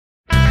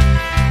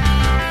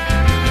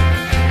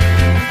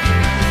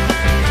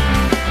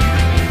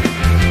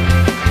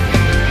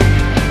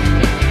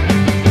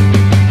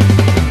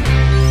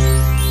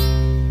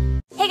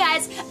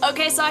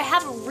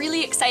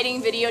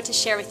exciting video to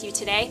share with you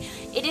today.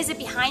 It is a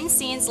behind the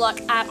scenes look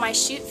at my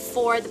shoot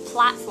for the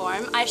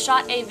platform. I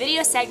shot a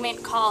video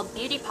segment called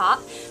Beauty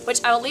Pop,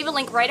 which I will leave a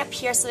link right up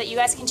here so that you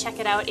guys can check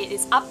it out. It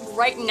is up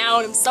right now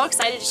and I'm so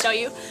excited to show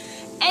you.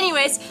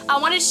 Anyways, I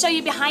wanted to show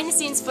you behind the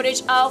scenes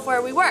footage of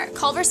where we were.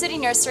 Culver City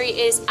Nursery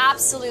is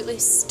absolutely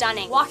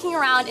stunning. Walking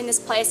around in this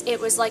place, it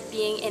was like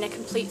being in a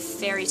complete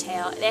fairy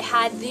tale. They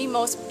had the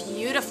most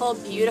beautiful,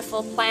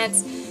 beautiful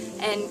plants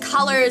and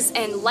colors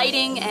and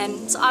lighting,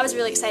 and so I was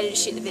really excited to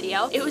shoot the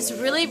video. It was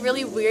really,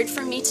 really weird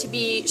for me to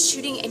be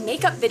shooting a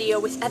makeup video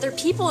with other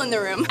people in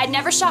the room. I'd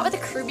never shot with a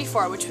crew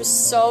before, which was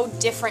so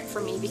different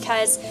for me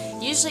because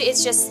usually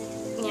it's just,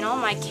 you know,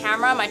 my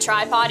camera, my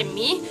tripod, and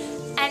me.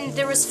 And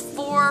there was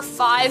 4 or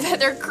 5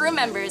 other crew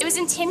members. It was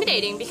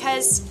intimidating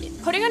because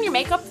putting on your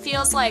makeup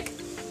feels like,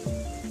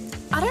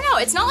 I don't know,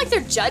 it's not like they're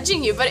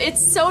judging you, but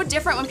it's so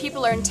different when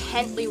people are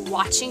intently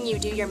watching you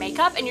do your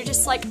makeup and you're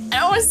just like, I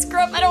don't want to screw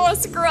up, I don't want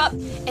to screw up.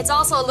 It's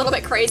also a little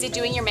bit crazy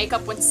doing your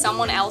makeup when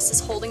someone else is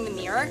holding the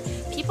mirror.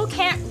 People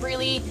can't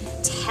really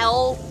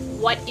tell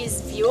what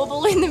is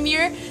viewable in the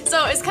mirror,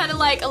 so it's kind of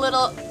like a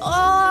little,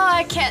 oh,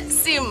 I can't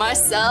see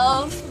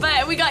myself.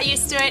 But we got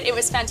used to it. It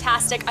was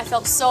fantastic. I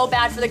felt so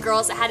bad for the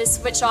girls that had to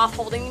switch off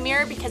holding the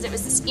mirror because it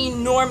was this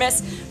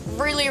enormous,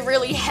 really,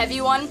 really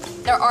heavy one.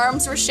 Their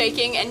arms were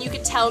shaking and you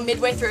could tell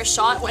midway through a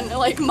shot when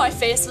like my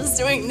face was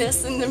doing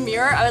this in the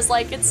mirror, I was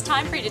like, it's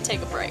time for you to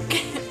take a break.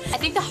 I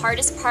think the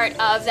hardest part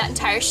of that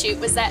entire shoot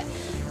was that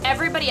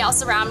everybody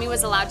else around me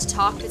was allowed to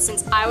talk, but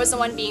since I was the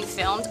one being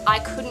filmed, I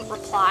couldn't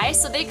reply.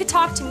 So they could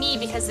talk to me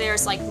because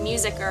there's like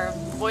music or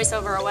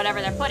voiceover or whatever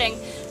they're putting,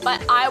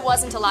 but I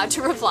wasn't allowed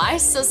to reply.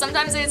 So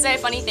sometimes they would say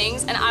funny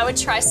things and I would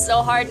try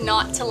so hard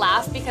not to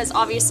laugh because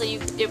obviously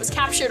it was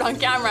captured on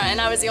camera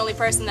and I was the only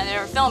person that they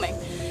were filming.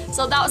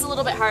 So that was a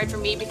little bit hard for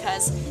me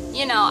because,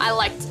 you know, I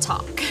like to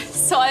talk.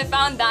 So I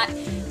found that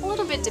a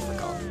little bit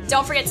difficult.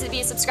 Don't forget to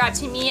be subscribed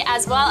to me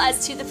as well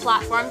as to the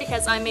platform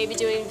because I may be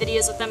doing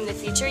videos with them in the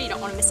future. You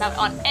don't want to miss out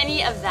on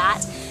any of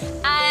that.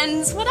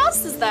 And what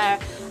else is there?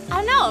 I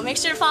don't know. Make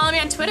sure to follow me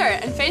on Twitter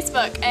and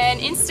Facebook and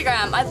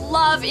Instagram. I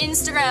love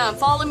Instagram.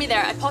 Follow me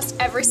there. I post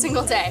every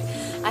single day.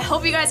 I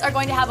hope you guys are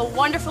going to have a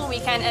wonderful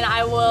weekend and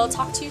I will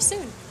talk to you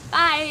soon.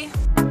 Bye!